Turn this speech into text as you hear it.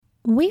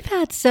We've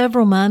had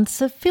several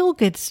months of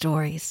feel-good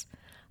stories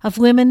of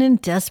women in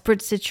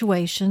desperate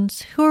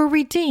situations who are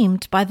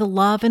redeemed by the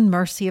love and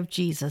mercy of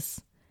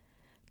Jesus.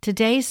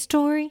 Today's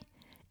story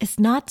is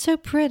not so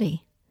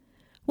pretty.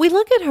 We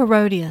look at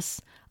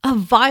Herodias, a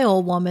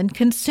vile woman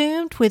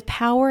consumed with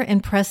power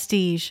and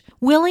prestige,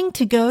 willing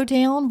to go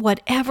down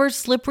whatever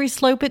slippery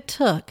slope it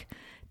took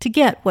to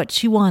get what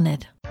she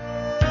wanted.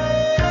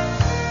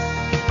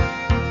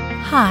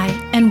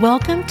 Hi, and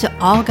welcome to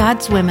All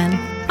God's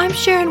Women. I'm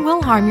Sharon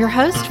Wilharm, your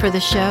host for the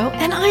show,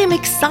 and I am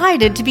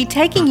excited to be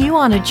taking you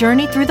on a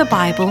journey through the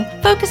Bible,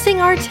 focusing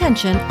our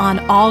attention on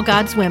all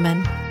God's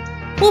women.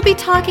 We'll be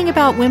talking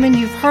about women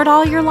you've heard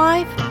all your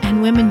life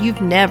and women you've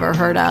never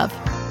heard of.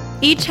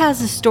 Each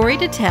has a story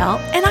to tell,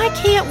 and I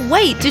can't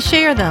wait to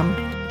share them.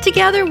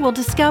 Together, we'll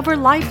discover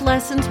life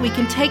lessons we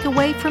can take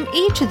away from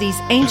each of these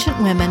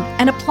ancient women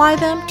and apply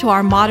them to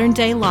our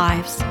modern-day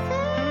lives.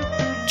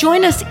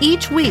 Join us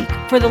each week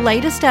for the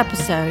latest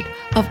episode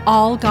of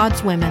All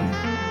God's Women.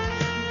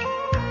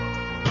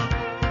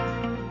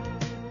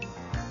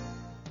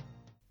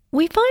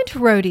 We find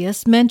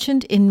Herodias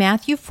mentioned in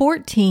Matthew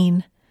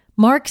 14,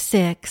 Mark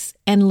 6,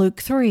 and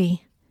Luke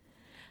 3.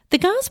 The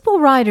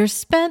Gospel writers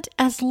spent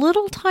as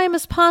little time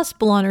as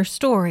possible on her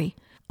story,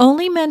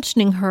 only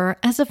mentioning her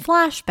as a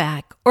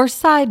flashback or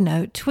side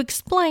note to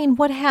explain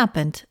what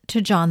happened to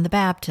John the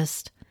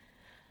Baptist.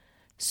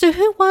 So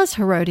who was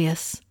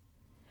Herodias?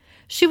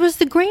 She was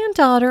the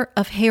granddaughter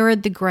of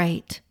Herod the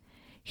Great.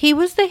 He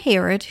was the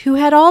Herod who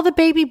had all the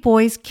baby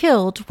boys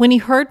killed when he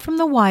heard from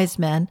the wise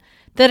men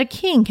that a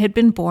king had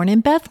been born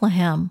in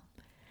Bethlehem.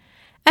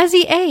 As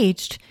he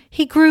aged,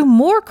 he grew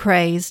more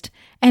crazed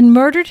and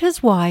murdered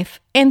his wife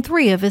and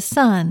 3 of his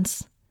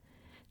sons.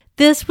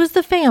 This was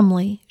the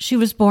family she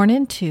was born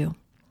into.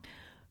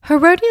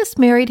 Herodias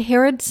married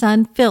Herod's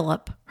son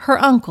Philip, her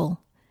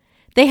uncle.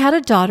 They had a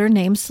daughter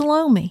named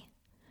Salome.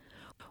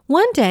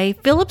 One day,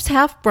 Philip's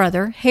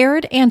half-brother,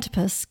 Herod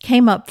Antipas,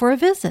 came up for a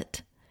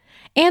visit.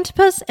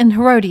 Antipas and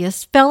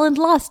Herodias fell in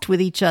lust with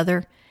each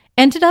other,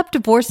 ended up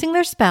divorcing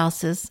their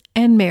spouses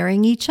and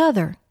marrying each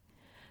other.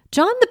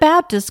 John the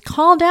Baptist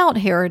called out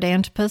Herod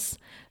Antipas,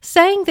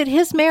 saying that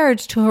his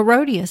marriage to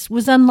Herodias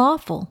was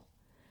unlawful.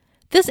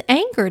 This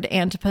angered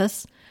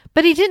Antipas,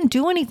 but he didn't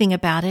do anything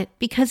about it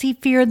because he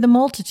feared the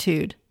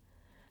multitude.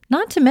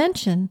 Not to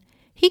mention,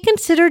 he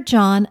considered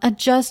John a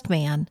just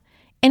man,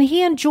 and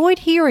he enjoyed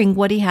hearing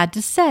what he had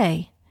to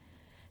say.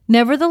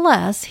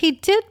 Nevertheless, he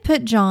did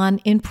put John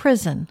in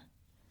prison.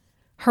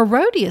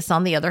 Herodias,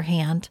 on the other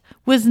hand,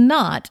 was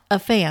not a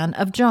fan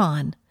of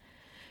John.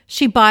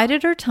 She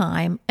bided her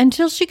time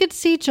until she could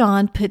see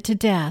John put to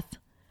death.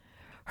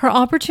 Her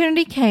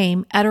opportunity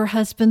came at her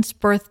husband's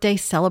birthday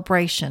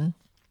celebration.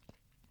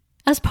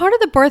 As part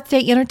of the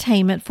birthday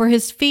entertainment for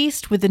his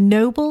feast with the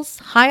nobles,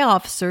 high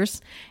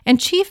officers, and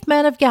chief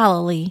men of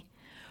Galilee,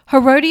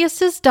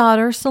 Herodias'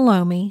 daughter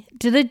Salome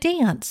did a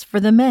dance for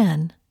the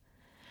men.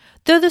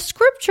 Though the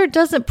scripture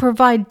doesn't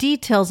provide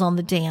details on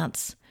the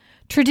dance,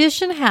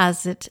 tradition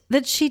has it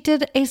that she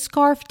did a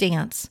scarf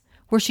dance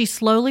where she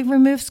slowly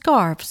removed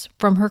scarves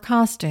from her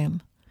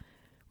costume.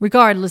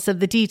 Regardless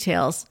of the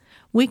details,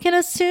 we can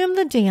assume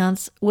the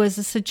dance was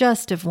a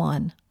suggestive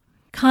one.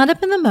 Caught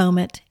up in the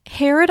moment,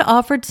 Herod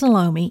offered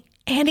Salome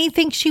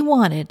anything she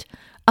wanted,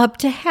 up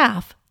to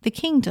half the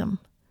kingdom.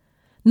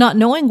 Not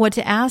knowing what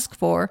to ask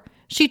for,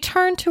 she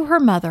turned to her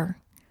mother.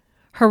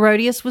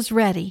 Herodias was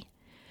ready.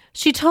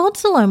 She told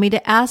Salome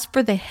to ask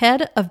for the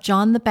head of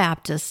John the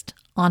Baptist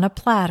on a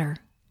platter.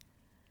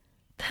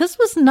 This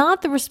was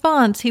not the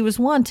response he was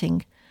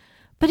wanting,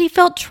 but he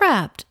felt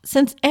trapped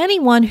since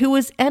anyone who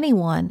was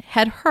anyone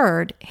had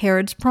heard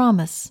Herod's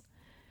promise.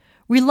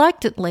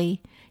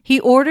 Reluctantly, he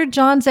ordered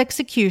John's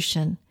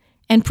execution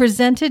and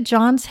presented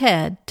John's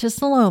head to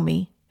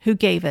Salome, who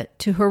gave it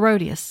to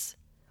Herodias.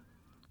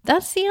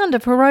 That's the end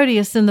of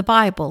Herodias in the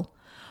Bible,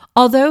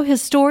 although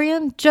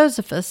historian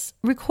Josephus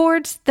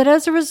records that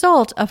as a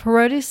result of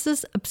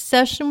Herodias'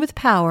 obsession with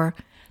power,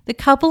 the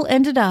couple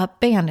ended up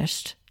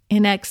banished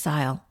in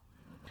exile.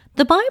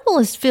 The Bible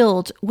is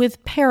filled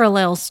with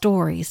parallel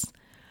stories.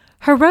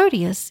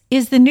 Herodias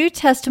is the New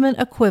Testament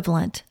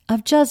equivalent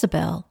of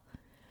Jezebel.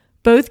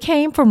 Both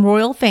came from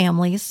royal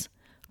families.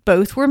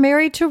 Both were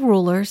married to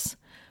rulers.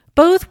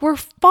 Both were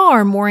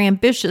far more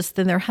ambitious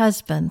than their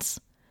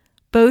husbands.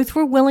 Both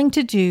were willing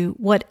to do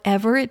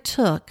whatever it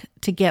took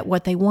to get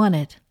what they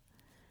wanted.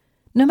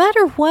 No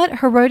matter what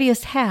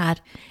Herodias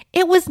had,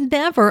 it was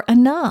never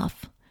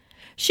enough.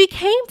 She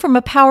came from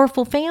a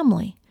powerful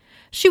family.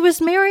 She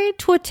was married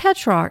to a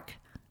tetrarch,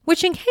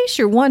 which, in case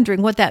you're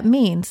wondering what that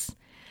means,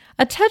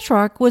 a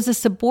tetrarch was a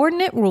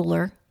subordinate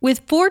ruler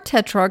with 4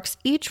 tetrarchs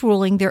each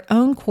ruling their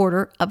own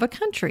quarter of a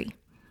country.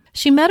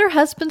 She met her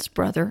husband's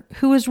brother,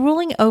 who was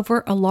ruling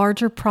over a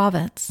larger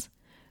province.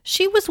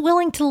 She was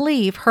willing to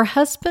leave her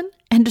husband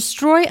and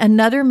destroy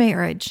another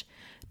marriage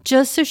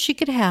just so she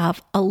could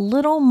have a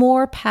little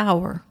more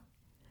power.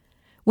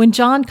 When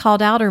John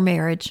called out her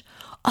marriage,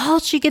 all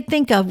she could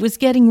think of was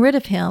getting rid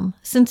of him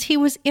since he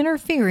was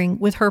interfering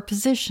with her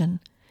position.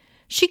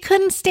 She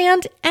couldn't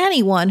stand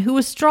anyone who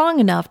was strong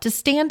enough to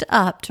stand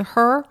up to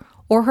her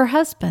or her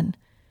husband.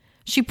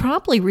 She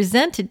probably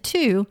resented,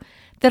 too,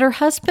 that her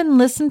husband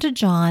listened to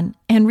John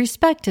and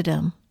respected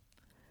him.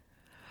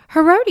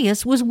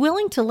 Herodias was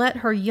willing to let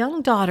her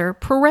young daughter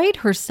parade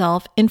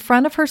herself in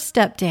front of her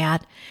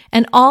stepdad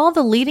and all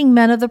the leading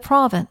men of the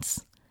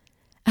province.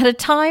 At a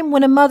time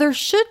when a mother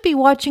should be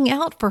watching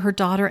out for her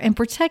daughter and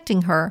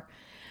protecting her,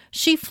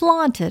 she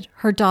flaunted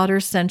her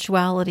daughter's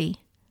sensuality.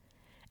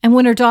 And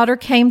when her daughter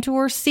came to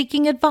her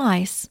seeking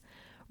advice,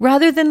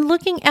 rather than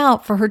looking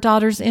out for her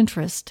daughter's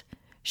interest,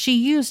 she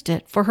used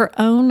it for her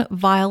own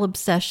vile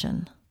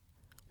obsession.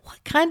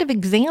 What kind of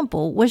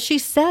example was she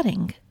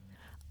setting?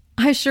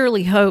 I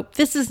surely hope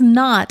this is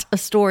not a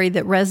story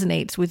that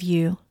resonates with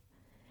you.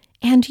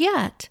 And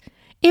yet,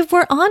 if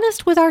we're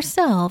honest with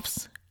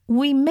ourselves,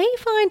 we may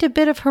find a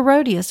bit of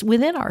Herodias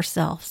within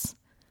ourselves.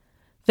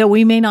 Though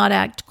we may not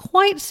act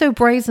quite so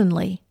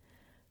brazenly,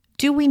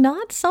 do we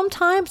not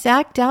sometimes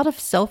act out of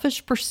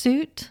selfish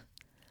pursuit?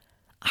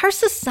 Our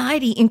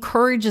society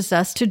encourages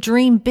us to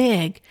dream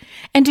big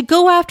and to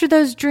go after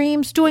those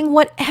dreams, doing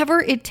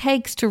whatever it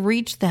takes to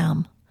reach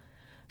them.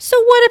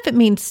 So what if it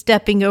means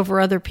stepping over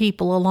other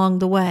people along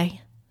the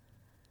way?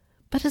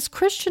 But as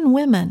Christian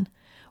women,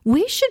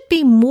 we should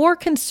be more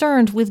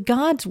concerned with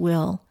God's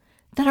will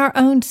than our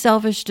own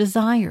selfish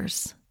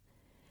desires.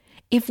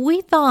 If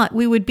we thought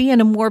we would be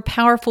in a more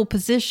powerful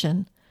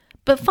position,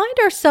 but find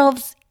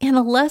ourselves in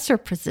a lesser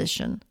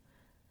position,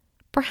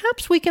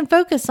 perhaps we can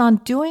focus on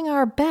doing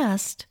our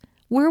best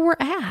where we're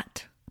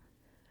at.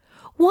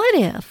 What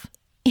if,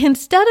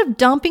 instead of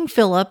dumping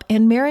Philip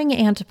and marrying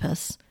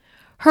Antipas,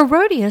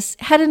 Herodias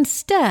had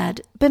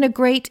instead been a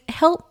great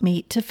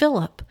helpmeet to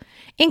Philip,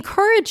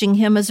 encouraging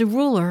him as a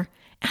ruler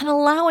and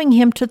allowing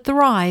him to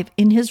thrive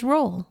in his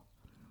role?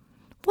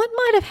 What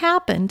might have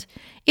happened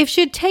if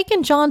she had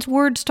taken John's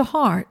words to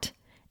heart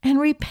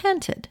and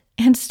repented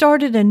and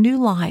started a new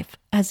life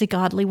as a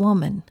godly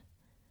woman?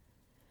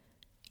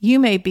 You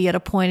may be at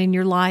a point in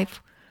your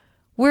life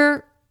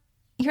where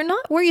you're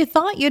not where you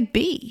thought you'd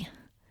be.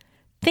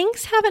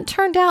 Things haven't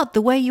turned out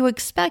the way you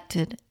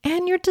expected,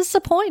 and you're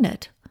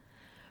disappointed.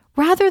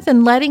 Rather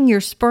than letting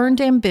your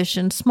spurned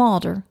ambition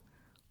smolder,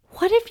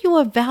 what if you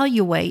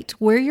evaluate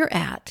where you're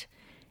at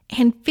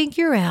and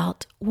figure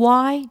out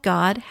why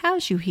God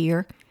has you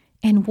here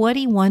and what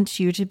He wants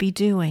you to be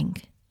doing?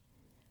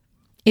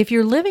 If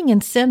you're living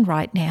in sin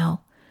right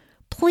now,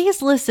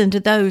 please listen to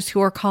those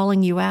who are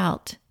calling you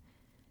out.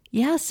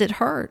 Yes, it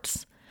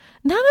hurts.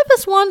 None of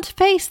us want to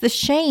face the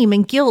shame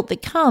and guilt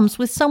that comes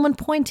with someone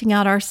pointing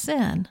out our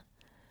sin.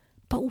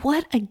 But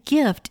what a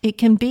gift it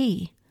can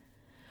be.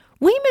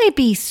 We may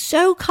be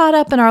so caught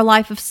up in our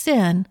life of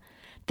sin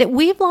that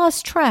we've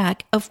lost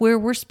track of where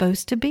we're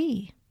supposed to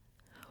be.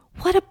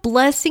 What a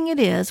blessing it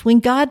is when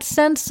God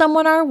sends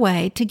someone our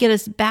way to get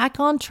us back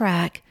on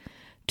track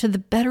to the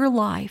better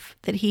life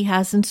that He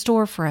has in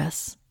store for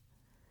us.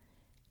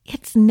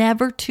 It's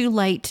never too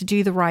late to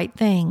do the right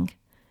thing.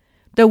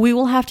 Though we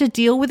will have to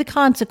deal with the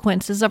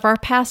consequences of our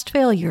past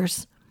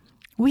failures,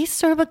 we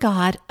serve a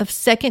God of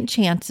second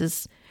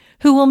chances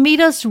who will meet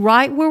us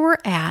right where we're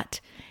at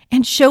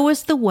and show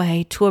us the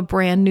way to a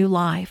brand new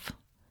life.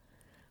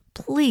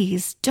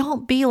 Please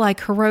don't be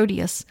like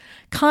Herodias,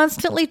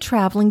 constantly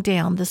traveling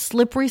down the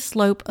slippery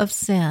slope of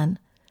sin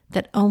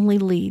that only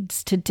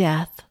leads to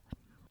death.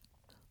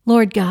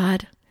 Lord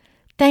God,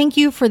 thank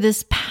You for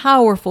this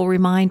powerful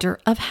reminder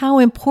of how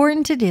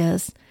important it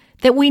is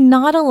that we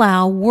not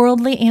allow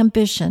worldly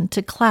ambition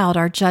to cloud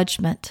our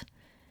judgment.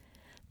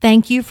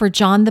 Thank You for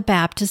John the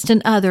Baptist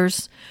and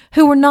others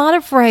who were not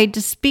afraid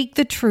to speak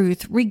the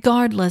truth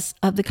regardless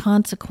of the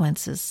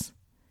consequences.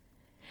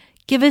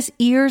 Give us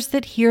ears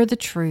that hear the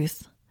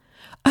truth.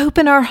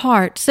 Open our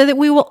hearts so that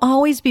we will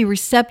always be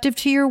receptive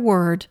to Your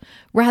word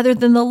rather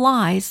than the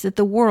lies that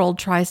the world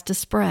tries to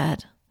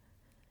spread.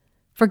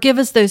 Forgive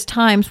us those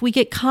times we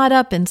get caught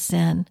up in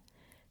sin.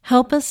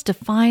 Help us to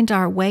find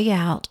our way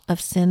out of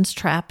sin's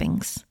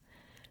trappings.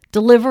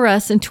 Deliver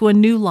us into a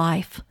new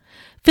life.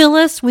 Fill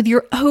us with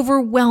Your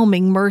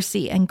overwhelming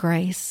mercy and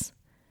grace.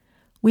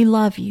 We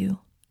love You.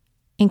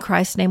 In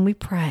Christ's name we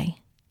pray.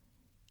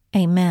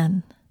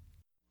 Amen.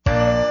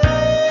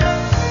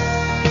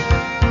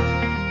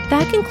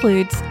 That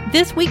concludes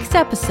this week's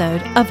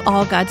episode of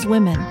All God's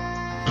Women.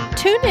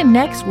 Tune in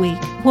next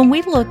week when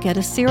we look at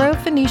a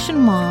Syro-Phoenician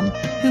mom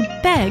who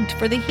begged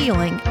for the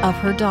healing of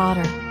her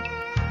daughter.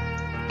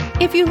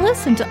 If you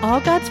listen to All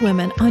God's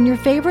Women on your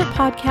favorite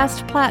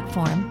podcast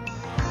platform,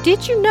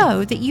 did you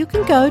know that you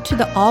can go to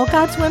the All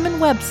God's Women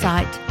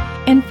website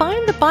and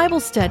find the Bible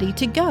study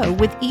to go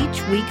with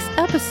each week's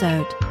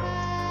episode?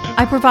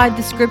 I provide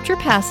the scripture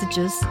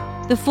passages,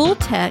 the full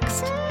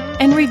text,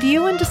 and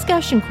review and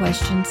discussion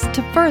questions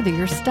to further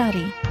your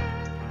study.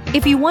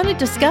 If you want to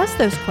discuss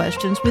those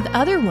questions with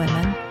other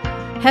women,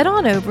 head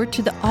on over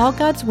to the All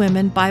God's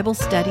Women Bible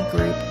Study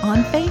group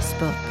on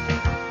Facebook.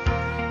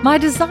 My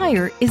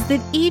desire is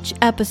that each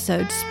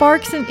episode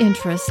sparks an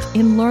interest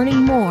in learning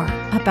more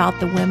about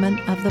the women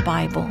of the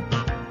Bible.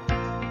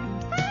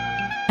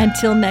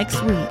 Until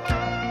next week,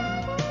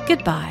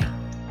 Goodbye.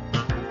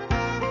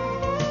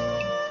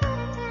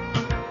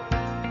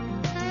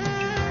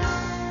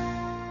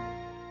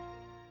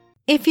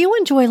 If you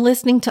enjoy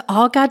listening to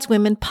All God's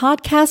Women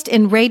podcast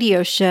and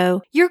radio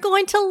show, you're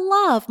going to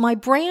love my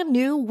brand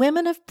new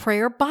Women of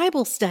Prayer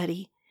Bible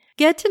study.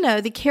 Get to know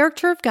the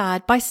character of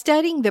God by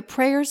studying the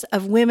prayers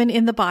of women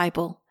in the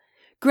Bible.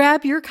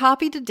 Grab your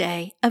copy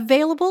today,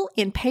 available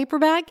in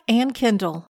paperback and Kindle.